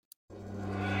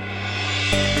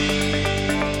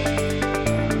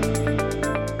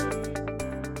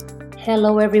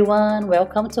Hello, everyone.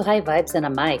 Welcome to High Vibes and a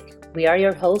Mic. We are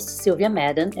your hosts, Sylvia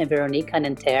Madden and Veronique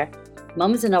Anenter,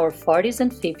 moms in our 40s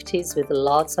and 50s with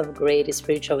lots of great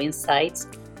spiritual insights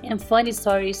and funny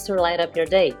stories to light up your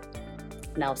day.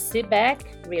 Now sit back,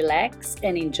 relax,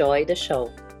 and enjoy the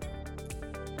show.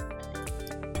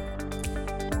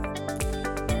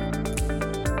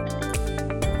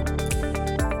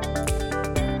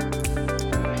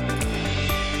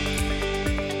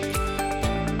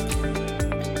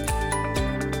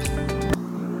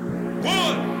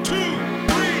 One, two,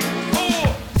 three,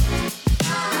 four.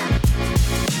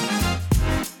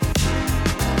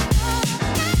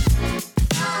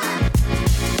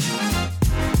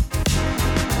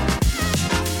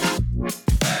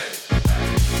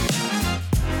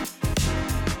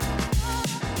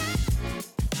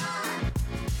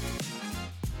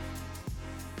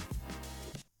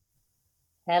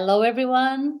 Hello,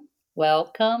 everyone.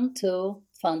 Welcome to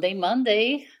Funday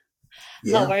Monday.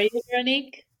 How Yeah, are you,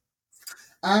 Veronique?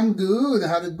 I'm good. I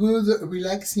had a good,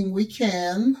 relaxing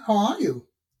weekend. How are you?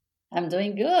 I'm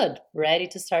doing good. Ready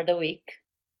to start the week.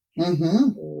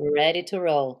 Mm-hmm. Ready to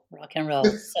roll, rock and roll.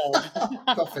 So,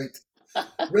 Perfect.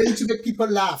 Ready to make people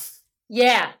laugh.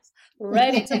 yeah,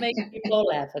 ready to make people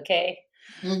laugh, okay?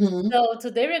 Mm-hmm. So,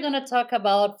 today we're going to talk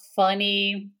about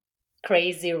funny,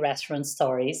 crazy restaurant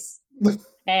stories.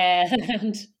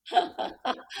 And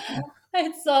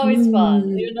it's always fun,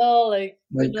 Mm, like,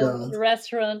 my God.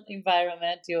 restaurant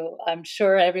environment. I'm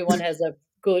sure everyone has a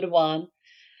good one.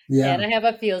 And Yeah. I have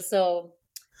a few. So,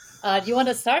 do you want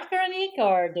to start, Veronique,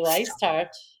 or do I start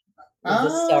with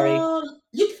the story? Uh,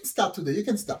 you can start today. You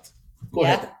can start. Go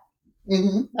Yeah. ahead.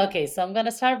 Mm-hmm. Okay, so I'm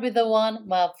gonna start with the one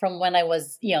from when I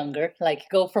was younger, like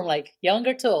go from like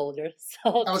younger to older.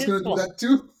 So I was this going to do one, that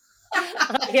too.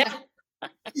 yeah.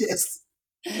 Yes.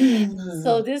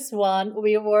 So this one,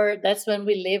 that's when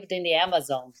we lived in the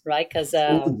Amazon, right? Because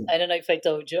Oh. I don't know if I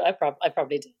told you, I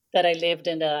probably did, that I lived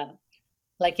in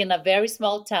in a very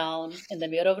small town in the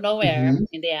middle of nowhere Mm-hmm.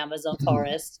 in the Amazon Mm-hmm.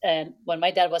 forest. And when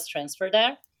my dad was transferred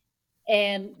there,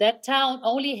 and that town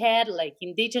only had like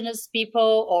indigenous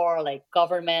people or like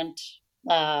government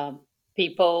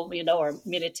people, or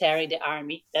military, the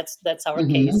army. That's our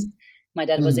case. Mm-hmm. My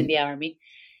dad was in Mm-hmm. the army,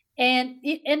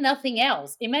 and nothing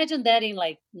else. Imagine that in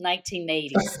like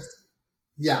 1980s.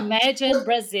 Yeah. Imagine What?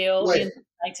 Brazil Wait. in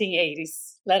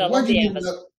 1980s, let What alone do you the mean?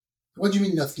 Amazon. What do you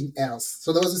mean nothing else?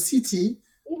 So there was a city.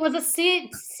 It was a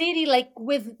city like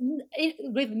with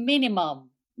minimum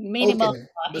Okay,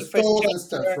 the stores and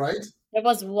stuff, infrastructure. right? There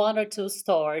was one or two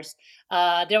stores.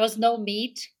 There was no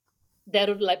meat that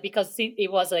would like, because since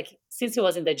it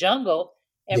was in the jungle,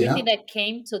 Yeah. everything that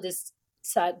came to this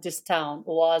town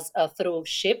was through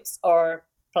ships or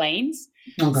planes.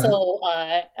 Okay. So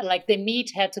like the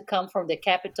meat had to come from the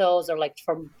capitals or like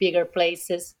from bigger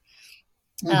places.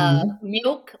 Mm-hmm.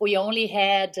 Milk, we only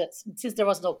had, since there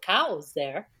was no cows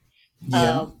there,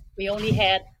 Yeah. we only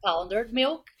had powdered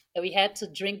milk, and we had to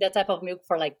drink that type of milk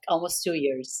for like almost 2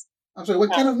 years. I'm sorry,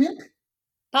 what Uh, kind of milk?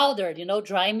 Powdered,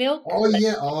 dry milk. Oh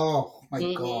yeah. Oh my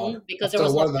God. Because there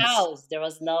After a was no while, that's cows, there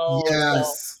was no,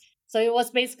 yes. so it was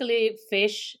basically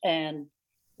fish and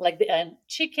and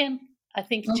chicken. I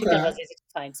think chicken Okay. was easy to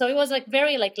find. So it was like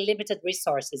very like limited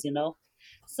resources.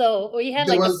 So we had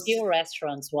There like a was few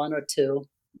restaurants, one or two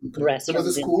okay. There was a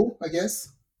restaurants in school, I guess.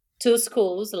 two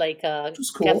schools, like To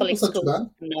school. Catholic That's not too school, bad.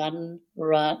 nun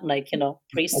run, Of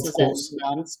priests and course.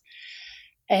 nuns,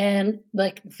 and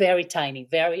like very tiny,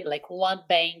 very like one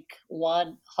bank,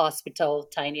 one hospital,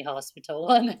 tiny hospital,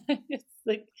 one. It's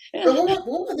like But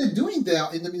what were they doing there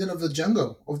in the middle of the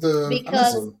jungle of the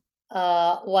because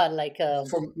Amazon? what like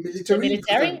For the military? Because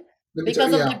military, the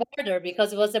because military, of yeah. the border,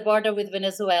 because it was the border with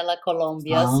Venezuela,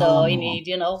 Colombia, so you Ah, need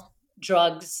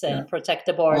drugs yeah. and protect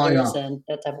the Oh borders yeah. and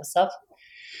that type of stuff.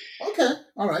 Okay.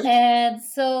 All right. And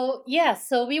so, yeah,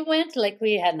 so we went, like,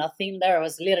 we had nothing. There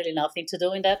was literally nothing to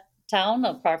do in that town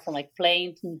apart from like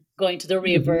playing, going to the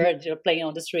Mm-hmm. river, playing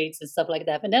on the streets and stuff like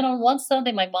that. And then on one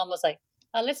Sunday, my mom was like,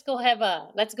 let's go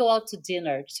out to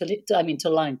dinner, to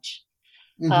lunch.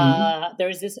 Mm-hmm. There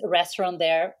is this restaurant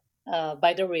there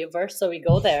by the river. So we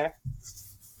go there.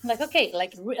 I'm like, okay,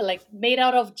 like made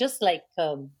out of just like,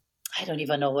 I don't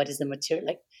even know what is the material.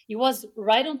 Like, it was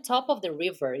right on top of the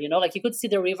river, like you could see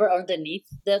the river underneath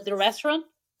the restaurant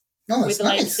Oh, with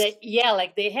that's like nice.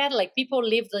 like they had like people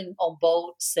lived on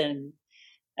boats, and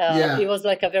it Yeah. was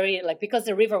like a very like, because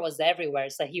the river was everywhere.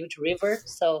 It's a huge river,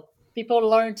 so people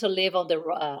learned to live on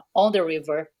the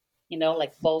river,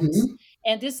 like boats. Mm-hmm.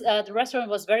 And this the restaurant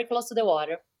was very close to the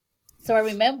water. So I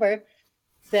remember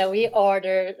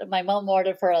that my mom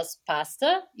ordered for us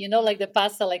pasta, like the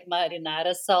pasta, like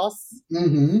marinara sauce.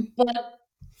 Mm-hmm. But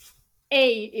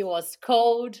A, it was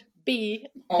cold. B,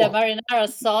 the Oh. marinara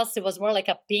sauce, it was more like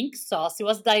a pink sauce. It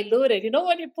was diluted.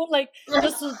 When you put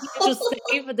just to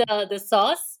save the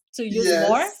sauce to use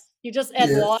more, Yes. you just add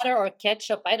Yes. water or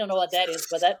ketchup. I don't know what that is,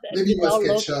 but that Maybe it now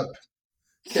was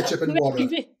ketchup and water.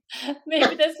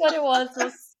 maybe that's what it was. It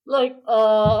was like,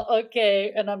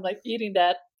 okay. And I'm like eating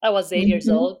that. I was 8 years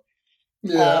Mhm. old.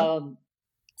 Yeah.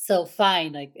 So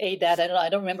fine, I ate that. I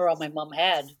don't remember what my mom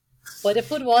had, but the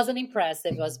food wasn't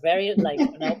impressive. It was very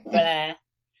blah.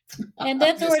 And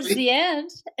then towards Obviously. the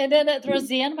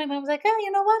end, my mom was like, "Oh,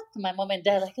 you know what?" My mom and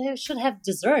dad like, "Hey, we should have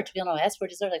dessert. Ask for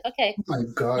dessert." Like, okay. Oh my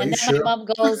God, are And you then sure? my mom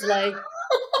goes like,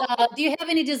 "Do you have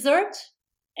any dessert?"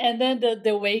 And then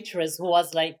the waitress, who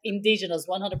was like indigenous,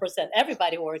 100%,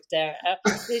 everybody worked there.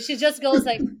 She just goes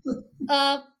like,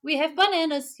 "We have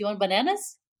bananas. You want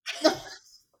bananas?"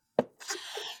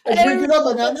 And And regular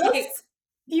bananas? okay,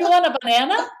 you want a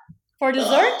banana for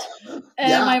dessert? And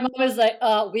Yeah. my mom is like,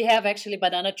 we have actually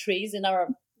banana trees in our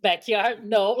backyard.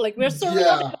 No, like we're surrounded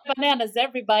Yeah. by bananas.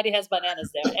 Everybody has bananas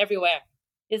there, everywhere.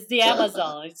 It's the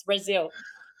Amazon. It's Brazil.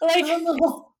 Like, Oh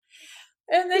no.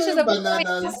 and then she's like, "We have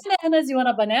Bananas. bananas. You want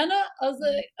a banana?" I was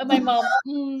like, and my mom,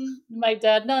 my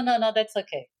dad, no, that's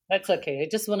okay. That's okay. I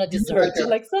just want a dessert.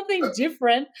 Like something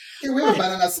different. Can we have a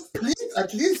banana split?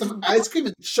 At least some ice cream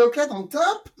and chocolate on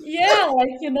top? Yeah, like,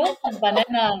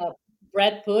 banana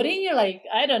bread pudding. You're like,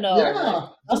 I don't know. Yeah. Like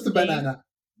Just a something. banana.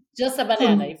 Just a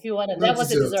banana. If you wanted, No that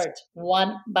was a dessert. dessert.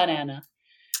 One banana.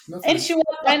 No And thanks. she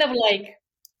was kind of like,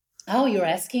 "Oh, you're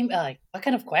asking like, what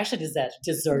kind of question is that?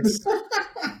 Desserts?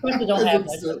 We don't have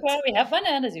that." Dessert. Well, we have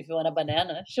bananas if you want a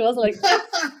banana. She was like,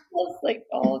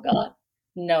 oh God.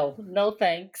 No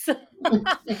thanks.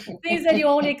 Things that you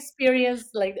only experience,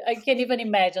 like I can't even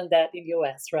imagine that in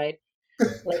US, right?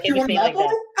 Like You want anything an like apple?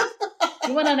 that.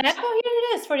 You want an apple? Here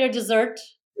it is for your dessert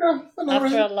Yeah, an after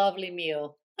orange. a lovely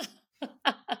meal.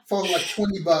 For like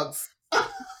 $20.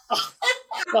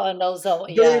 God knows,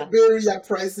 Very, yeah. very high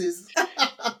prices.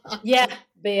 Yeah,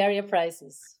 Bay Area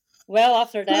prices. Well,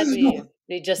 after that,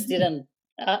 we just didn't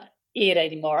eat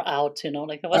anymore out.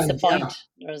 Like what's the Yeah. point?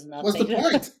 There's nothing. What's the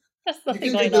point? There's You nothing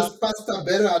can get going on. this pasta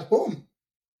better at home.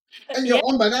 And your Yeah.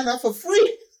 own banana for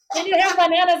free. And you have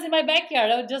bananas in my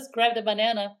backyard. I'll just grab the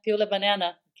banana, peel the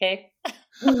banana. Okay.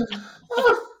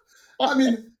 I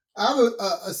mean, I have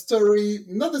a story,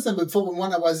 not the same, but for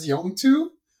when I was young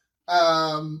too.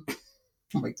 Oh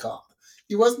my God.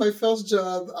 It was my first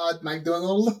job at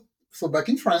McDonald's. So back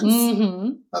in France,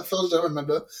 Mm-hmm. my first job, I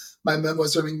remember my mom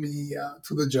was driving me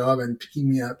to the job and picking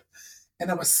me up. And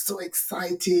I was so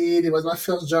excited. It was my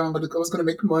first job, but I was going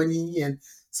to make money. And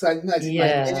so I did my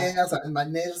nails, I had my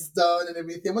nails done and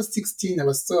everything. I was 16. I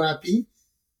was so happy.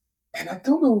 And I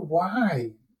don't know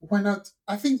why. Why not?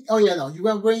 I think, you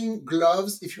were wearing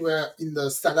gloves if you were in the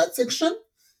salad section.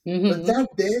 Mm-hmm. But that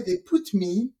day, they put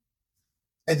me,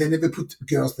 and they never put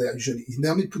girls there usually. They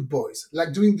only put boys.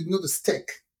 Like doing,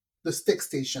 the steak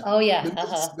station. Oh, yeah.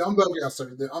 The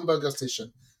hamburger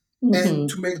station. Mm-hmm. And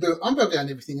to make the hamburger and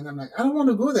everything. And I'm like, I don't want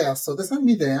to go there. So they sent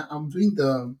me there. I'm doing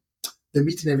the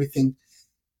meat and everything.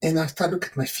 And after I look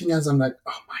at my fingers, I'm like,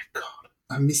 oh my God,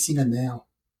 I'm missing a nail.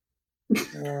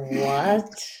 What?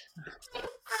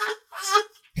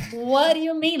 What do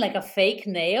you mean? Like a fake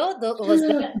nail? Did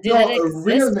that a exist?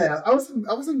 real nail. I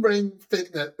wasn't wearing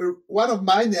fake nail. One of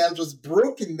my nails was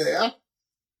broken there.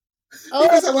 Oh,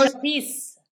 Because I was a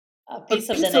piece a of piece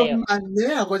the nail. of my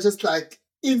nail was just like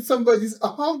in somebody's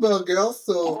hamburger.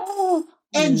 So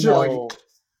enjoy. No.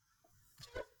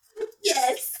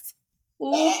 Yes.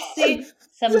 Oopsie.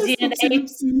 Some Yes, DNA.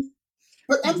 oopsie.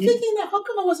 But I'm thinking, how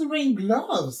come I wasn't wearing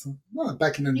gloves? Well,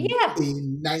 back in the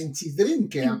 90s, they didn't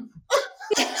care.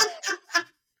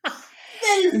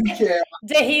 They didn't care.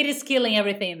 The heat is killing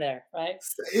everything there, right?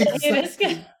 The heat is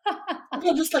Exactly.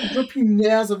 They're just like dropping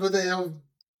nails over there with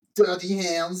dirty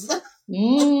hands.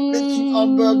 Making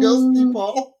hamburgers,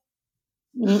 people.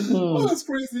 Oh, that's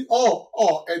crazy.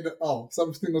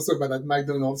 Something also about that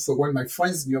McDonald's. So when my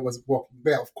friends knew I was working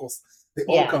there, of course, they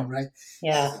all come, right?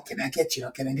 Yeah. Can I get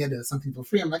something for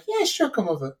free? I'm like, yeah, sure, come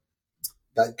over.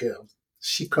 That girl,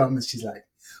 she comes and she's like,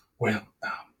 well,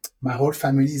 my whole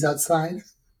family is outside.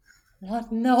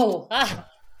 What? No.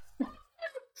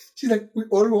 She's like, we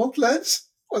all want lunch.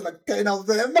 I was like 10 of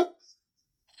them.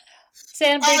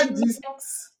 10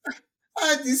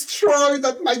 I destroyed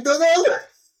that McDonald's.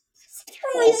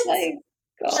 Oh my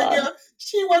God.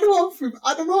 She went home with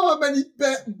I don't know how many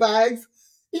bags.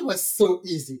 It was so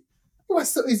easy.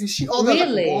 She ordered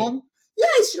Really? like one. Yeah,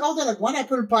 she ordered like one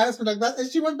apple pie or something like that, and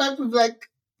she went back with like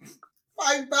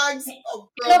 5 bags of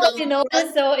Nobody burgers.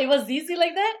 noticed, so it was easy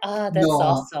like that? Ah, that's No,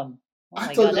 awesome. Oh I my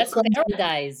told God, her, that's come to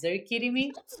paradise. Are you kidding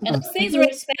me? And those things were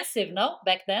expensive, no?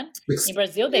 Back then? In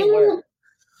Brazil, they were. Mm,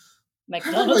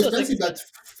 kind of McDonald's was expensive, but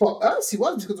expensive. for us, it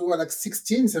was because we were like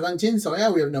 16, 17. So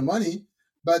yeah, we have no money.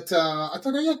 But I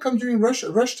told her, yeah, come during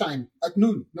rush time at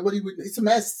noon. Nobody would, it's a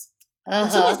mess.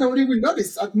 It's a mess. Uh-huh. Nobody will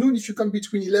notice. At noon, if you come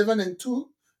between 11 and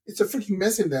 2, it's a freaking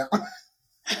mess in there.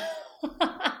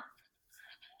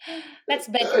 Let's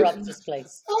bankrupt this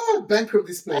place. Oh, bankrupt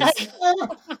this place.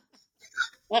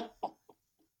 Oh,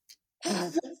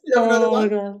 you have another Oh my one?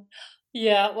 God.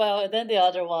 Yeah, well, and then the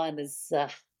other one is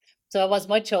so I was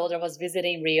much older, I was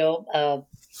visiting Rio,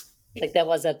 like that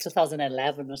was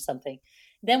 2011 or something.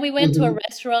 Then we went to a Mm-hmm.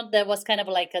 restaurant that was kind of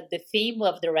like the theme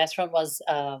of the restaurant was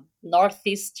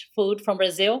Northeast food from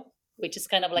Brazil, which is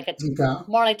kind of like a Okay.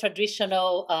 more like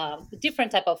traditional,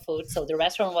 different type of food. So the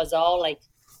restaurant was all like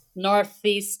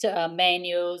Northeast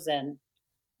menus,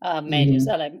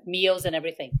 Mm-hmm. like meals and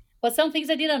everything. But some things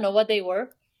I didn't know what they were.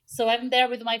 So I'm there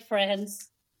with my friends,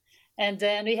 and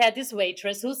then we had this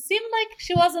waitress who seemed like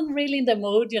she wasn't really in the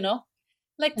mood,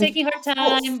 like taking her Of course.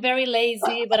 time, very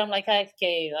lazy. But I'm like,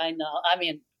 okay, I know. I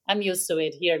mean, I'm used to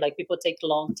it here. Like people take a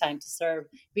long time to serve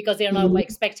because they're not Mhm.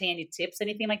 expecting any tips,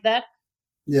 anything like that.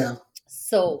 Yeah.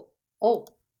 So, oh,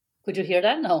 could you hear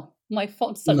that? No, my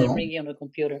phone started No. ringing on the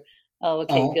computer. Oh,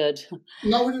 okay, Oh. good.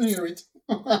 No, we didn't hear it.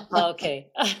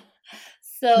 Okay.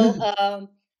 So,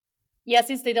 yeah,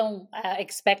 since they don't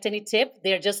expect any tip,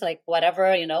 they're just like whatever,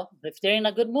 if they're in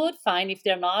a good mood, fine. If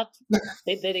they're not,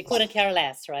 they couldn't care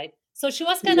less, right? So she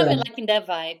was kind of Yeah. like in that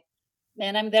vibe,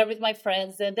 and I'm there with my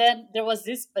friends, and then there was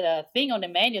this thing on the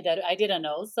menu that I didn't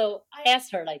know. So I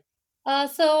asked her like,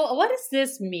 so what is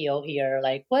this meal here?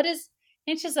 Like, what is?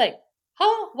 And she's like,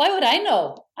 oh, why would I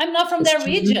know? I'm not from that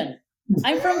Excuse me? region.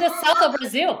 I'm from the south of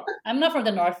Brazil. I'm not from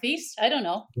the northeast. I don't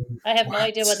know. I have no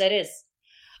idea what What? that is.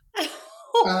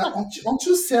 Aren't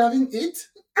you serving it?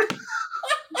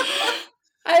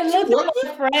 I looked What?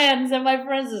 at my friends, and my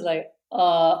friends is like,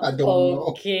 I don't know.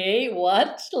 okay,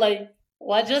 what? Like,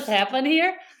 what just happened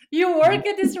here? You work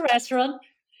at this restaurant.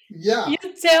 You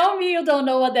Yeah. tell me you don't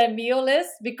know what that meal is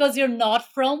because you're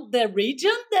not from the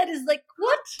region? That is like,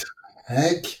 what?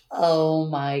 Heck. Oh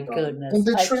my On goodness.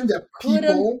 the I train, there are couldn't.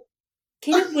 people.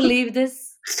 Can you believe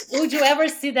this? Would you ever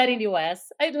see that in the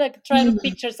US? I'd like try to Mm,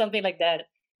 picture something like that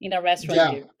in a restaurant yeah.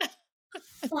 here.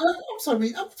 I'm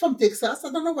sorry. I'm from Texas.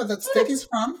 I don't know where that steak is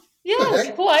from. Yeah, The like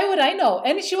heck? why would I know?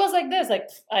 And she was like this, like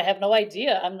I have no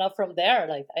idea. I'm not from there.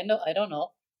 Like I don't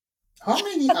know. How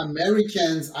many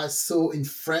Americans I saw in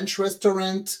French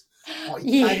restaurant or Yeah,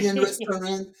 Italian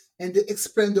restaurant, and they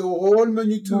explain the whole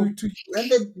menu to you, and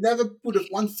they never put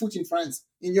one foot in France,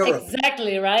 in Europe,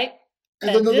 exactly right.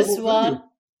 and don't And know the whole menu.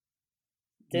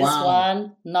 this Wow.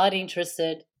 one, not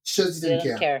interested. Just didn't Didn't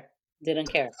care. care. Didn't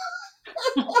care.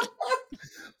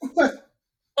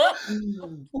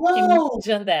 Wow.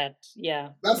 Imagine that.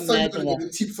 Yeah, That's how you're imagine gonna get that. a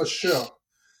tip for sure.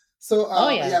 So Oh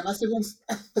yeah, yeah. my second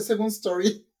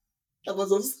story, that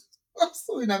was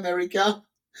also in America.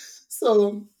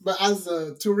 So, but as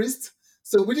a tourist,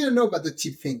 so we didn't know about the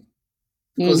tip thing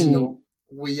because Hmm.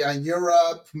 we are in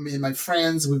Europe. Me and my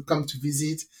friends we come to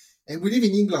visit, and we live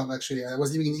in England. Actually, I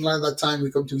was living in England at that time.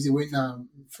 We come to visit. We're in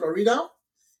Florida,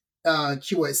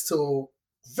 Key West. So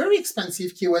very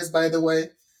expensive Key West, by the way.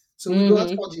 So we go out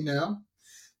Hmm. for dinner,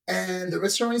 and the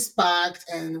restaurant is packed,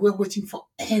 and we're waiting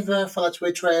forever for that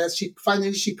waitress.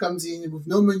 She comes in with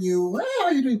no menu. Hey, how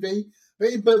are you doing? Very,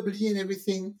 very bubbly and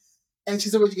everything, and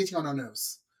she's already getting on our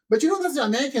nerves. But that's the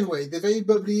American way. They're very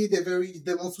bubbly. They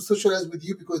want to socialize with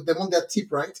you because they want their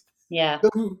tip, right? Yeah.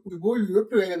 But we go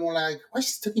European and we're like, why is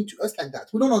she talking to us like that?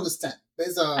 We don't understand.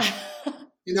 There's a,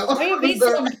 you know, Why are you being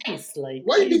so nice? Like,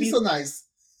 why are why you are you being being? so nice?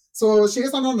 So she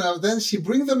gets on her nerves. Then she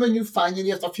brings the menu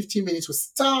finally after 15 minutes. We're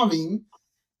starving.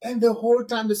 And the whole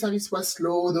time the service was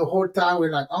slow. The whole time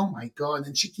we're like, oh my God.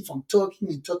 And she keeps on talking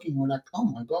and talking. We're like, oh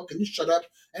my God, can you shut up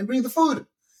and bring the food?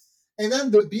 And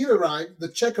then the bill arrived, the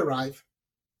check arrived.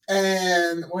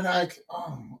 And we're like,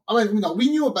 oh, I mean, we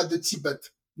knew about the tip, but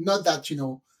not that,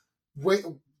 wait,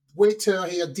 waiter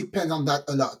here depend on that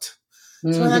a lot.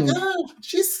 So we're like, Hmm. oh,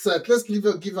 she sucks. Let's give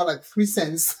her like 3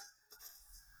 cents.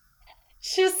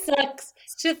 She sucks.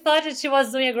 She thought that she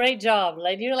was doing a great job.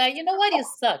 Like you're like, you know what? You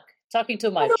suck. Talking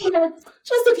too I much. don't know.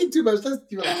 Just talking too much. Let's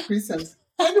give her like 3 cents.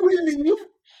 And we leave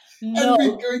and we're No,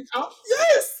 going out.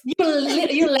 Yes,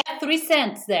 you left 3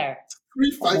 cents there.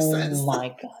 three, five Oh cents.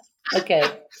 my god.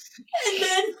 Okay. And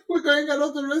then we're going out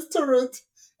of the restaurant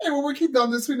and we're walking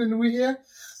down the street and we hear,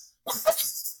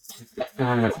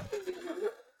 and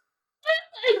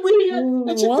we hear,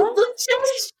 and she put What? the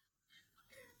chips.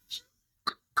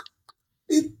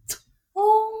 It,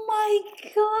 Oh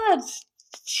my God.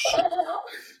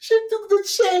 she took the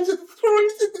change and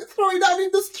threw it out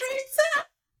in the streets.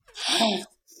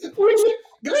 Green, green,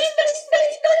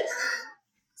 green.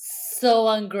 So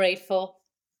ungrateful.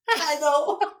 I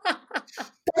know.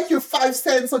 Thank you, 5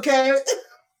 cents, okay?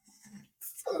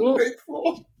 So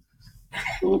grateful.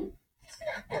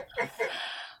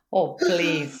 Oh,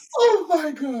 please. Oh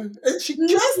my God. And she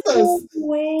kissed No us.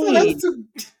 So way. that's to,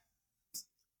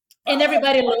 And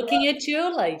everybody looking at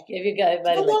you, like, if you got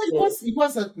everybody oh like no, this. it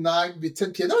was at 9, with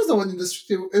 10 p.m. There was no one in the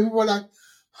street. And we were like,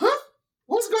 huh?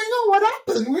 What's going on? What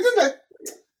happened? We didn't like,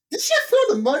 did she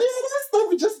throw the money at us that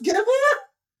we just gave her?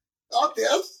 Oh,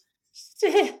 yes.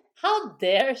 How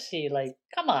dare she? Like,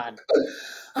 come on.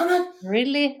 I'm like,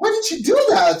 Really? why did she do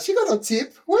that? She got a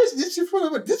tip. Why did she throw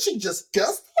the money? Did she just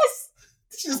gust us?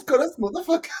 Did she just call us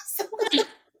motherfuckers?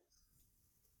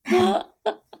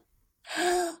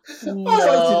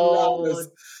 No.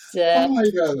 Oh my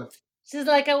God. She's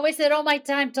like, I wasted all my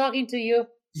time talking to you.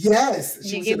 Yes, And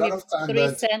she you was give a lot me of time, 3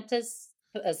 3 cents.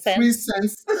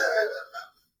 cents.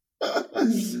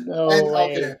 No And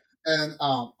way.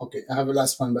 okay, I have a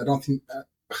last one, but I don't think.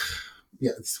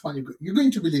 Yeah, this one you're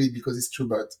going to believe it because it's true.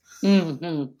 But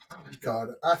hmm oh my God,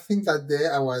 I think that day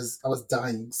I was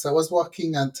dying. So I was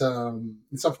working at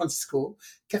in San Francisco,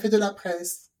 Café de la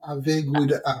Presse. I have very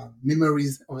good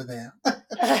memories over there.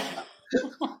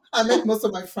 I met most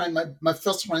of my friends, my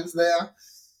first friends there.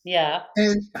 Yeah.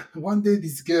 And one day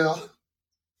this girl,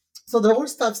 so the whole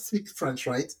staff speak French,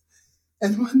 right?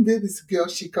 And one day this girl,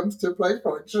 she comes to apply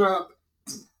for a job.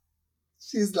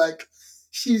 She's like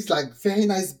very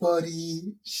nice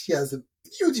body. She has a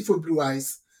beautiful blue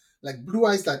eyes, like,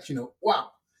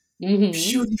 wow, hmm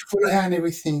beautiful hair and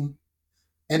everything,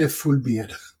 and a full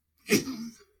beard.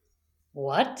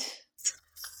 What?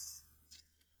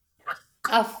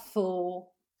 A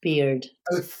full beard.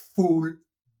 A full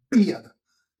beard.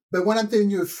 But when I'm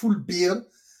telling you a full beard,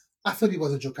 I thought it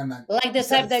was a joke. I'm like, Like the is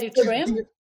that type a that you fake trim? beard?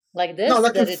 Like this? No,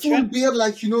 like a That you full trim? beard,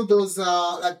 like those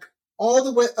like all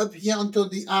the way up here until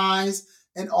the eyes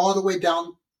and all the way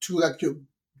down to like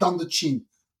down the chin.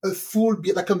 A full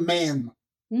beard, like a man.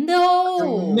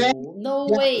 No. Man, No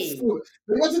yeah, way. full.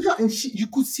 But it was a girl, and you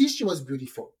could see she was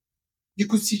beautiful. You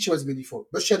could see she was beautiful,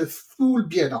 but she had a full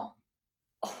beard on.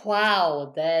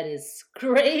 Wow, that is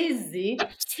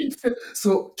crazy.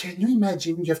 So can you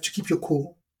imagine? You have to keep your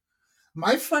cool.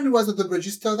 My friend was at the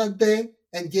register that day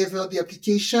and gave her the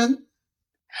application.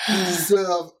 He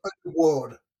deserved an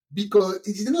award because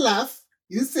he didn't laugh,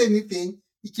 he didn't say anything.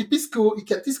 He kept his cool. He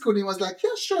kept his cool. He was like,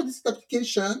 "Yeah, sure, this is the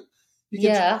application."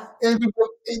 Yeah. And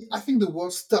I think the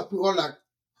world stopped. We were all like,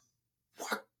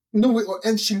 "What?" No,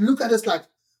 and she looked at us like,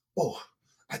 "Oh,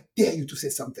 I dare you to say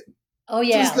something." Oh,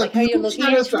 So yeah. it's like Like, are you looking looking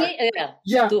at at us like, me? Yeah.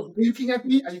 "Yeah, Do. are you looking at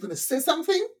me? Are you going to say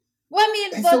something?" Well, I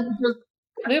mean, And but so we just,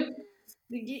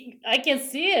 I can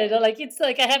see it. Like, it's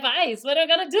like I have eyes. What am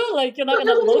I gonna do? Like, you're not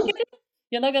gonna look at it?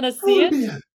 You're not gonna see it?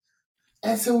 yeah.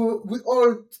 And so we're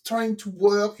all trying to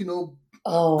work,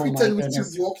 Oh my pretend we're still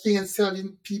goodness. walking and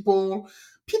serving people.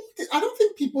 I don't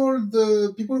think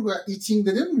the people who are eating,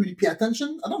 they didn't really pay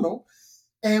attention. I don't know.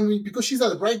 And because she's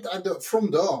right at the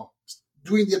front door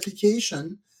doing the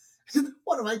application,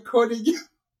 one of my colleagues,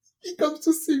 he comes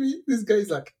to see me. This guy is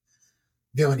like,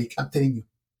 "Veronique, I'm telling you,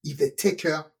 if they take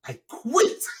her, I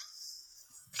quit."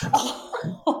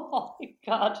 Oh my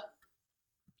God.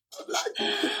 I'm like,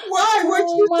 why? Why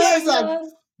Oh you my guys like, God.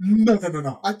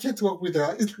 no. I can't work with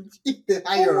her. If they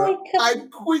hire Oh her, my God. I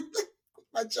quit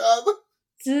my job.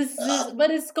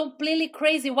 But it's completely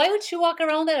crazy. Why would she walk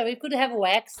around there? We could have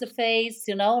waxed the face,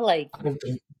 like.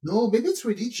 No, maybe it's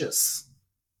religious.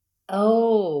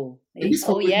 Oh, Maybe it's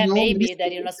oh for, yeah, maybe maybe it's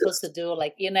that you're not supposed to religious. do,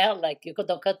 like, like you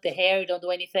don't cut the hair, you don't do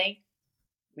anything.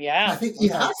 I Yeah. think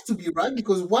it Okay. has to be right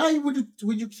because why would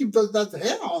you keep that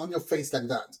hair on your face like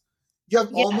that? You have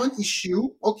Yeah. hormone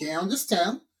issue. Okay, I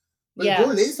understand. But go Yeah.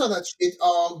 laser that shit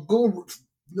or go,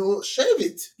 shave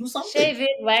it. Do something. Shave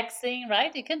it, waxing,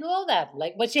 right? You can do all that.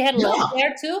 Like, but she had long Yeah,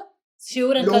 hair too. She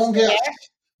wouldn't cut long the hair, hair.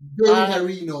 very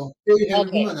hairy, very hairy Okay.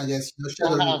 woman. I guess she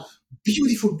had a Uh-huh.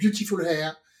 beautiful, beautiful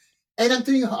hair, and I'm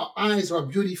telling you, her eyes were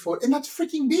beautiful, and that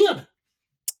freaking beard,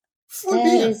 full That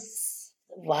beard, is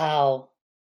wow.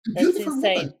 That's beautiful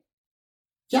woman. insane.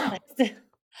 Yeah, That's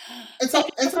and so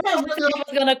I I wonder.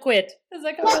 was gonna quit. It's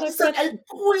like I'm What gonna he said, quit. I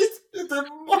quit.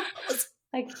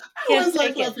 I I can't was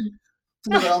like take it. laughing.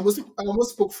 I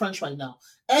almost spoke French right now,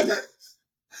 and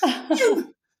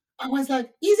I was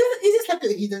like, is this like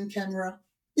a hidden camera?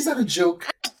 Is that a joke?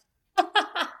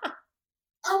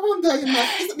 I wonder,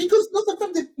 because most of the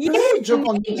time they play Yeah, a joke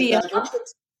on me like maybe, that, huh? right?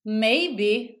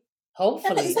 Maybe.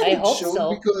 And Hopefully. is that I a hope joke? so.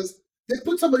 Because They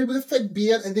put somebody with a fake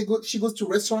beard and she goes to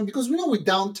restaurant because we know we're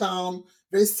downtown,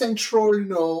 very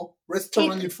central,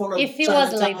 restaurant in front of If he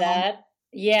Chinatown. was like that,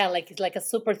 yeah, like a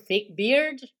super thick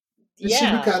beard, And she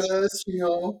look at us,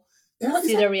 Yeah,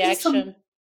 see the reaction.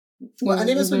 Well, I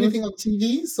never saw anything on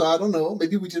TV, so I don't know.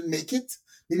 Maybe we didn't make it.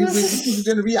 Maybe we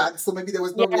didn't react, so maybe there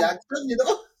was no reaction,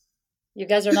 You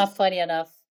guys are not funny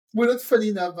enough. We're not funny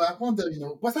enough, but I wonder,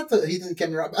 was that a hidden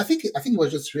camera? I think it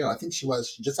was just real. I think she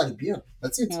just had a beard.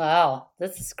 That's it. Wow,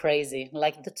 this is crazy.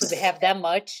 Like to have that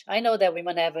much. I know that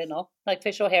women have, like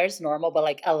facial hair is normal, but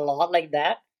like a lot like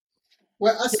that.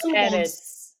 Well, I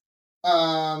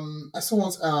saw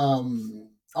once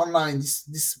online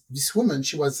this woman.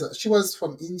 She was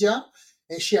from India,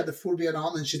 and she had a full beard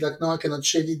on, and she's like, no, I cannot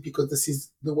shave it because this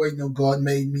is the way God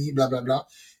made me, blah blah blah,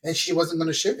 and she wasn't going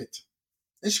to shave it,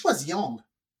 and she was young.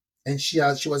 And she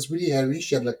was really hairy.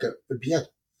 She had like a beard.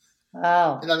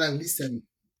 Wow. And I'm like, listen,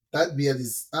 that beard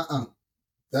is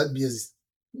that beard is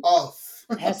off.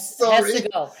 Has to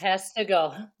go.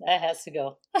 That has to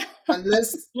go.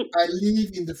 Unless I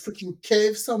live in the freaking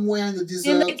cave somewhere in the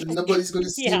desert and nobody's gonna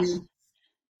see me.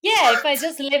 Yeah, if I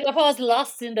was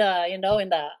lost in the in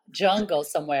the jungle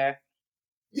somewhere.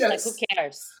 Yes. Like who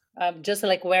cares? I'm just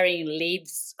like wearing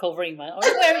leaves covering or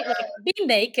wearing being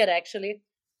naked actually.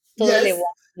 Totally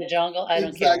walk in the jungle. I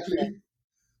don't care.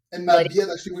 And my beard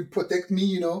actually would protect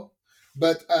me,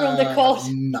 But from the cold.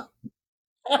 No.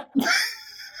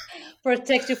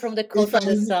 Protect you from the cold from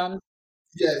the sun.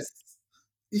 Yes.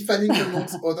 If I live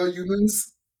amongst other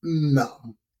humans,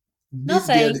 no. This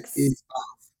beard is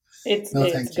off. It's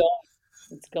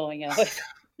going out.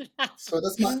 So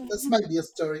that's my beard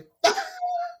story.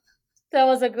 That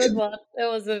was a good one.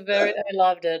 I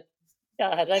loved it.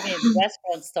 God, I mean,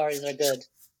 restaurant stories are good.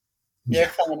 They're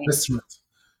funny. Restaurant.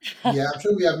 Yeah, I'm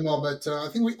sure we have more, but I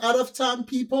think we're out of time,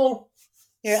 people.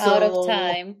 You're out of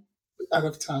time. Out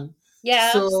of time.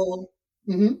 Yeah. So,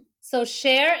 so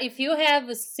share if you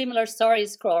have similar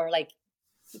stories or like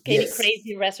any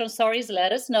crazy restaurant stories.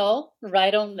 Let us know.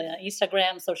 Right on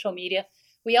Instagram, social media.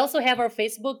 We also have our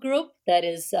Facebook group that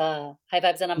is High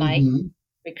Vibes and a Mic.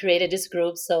 We created this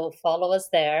group, so follow us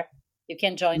there. You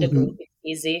can join the group. It's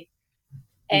easy.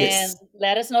 And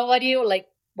let us know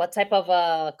what type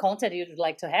of content you'd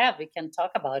like to have. We can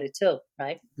talk about it too,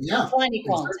 right? Yeah. Funny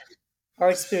content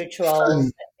or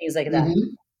spiritual, things like that.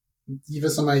 Give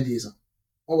us some ideas.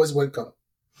 Always welcome.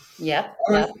 Yeah.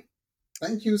 All right.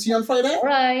 Thank you. See you on Friday. All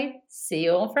right. See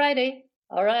you on Friday.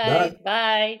 All right.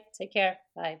 Bye. Take care.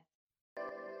 Bye.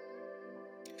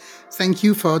 Thank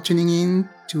you for tuning in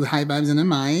to High Vibes and a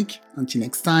Mic. Until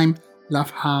next time,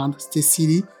 laugh hard, stay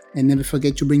silly, and never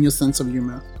forget to bring your sense of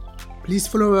humor. Please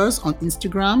follow us on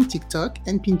Instagram, TikTok,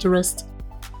 and Pinterest.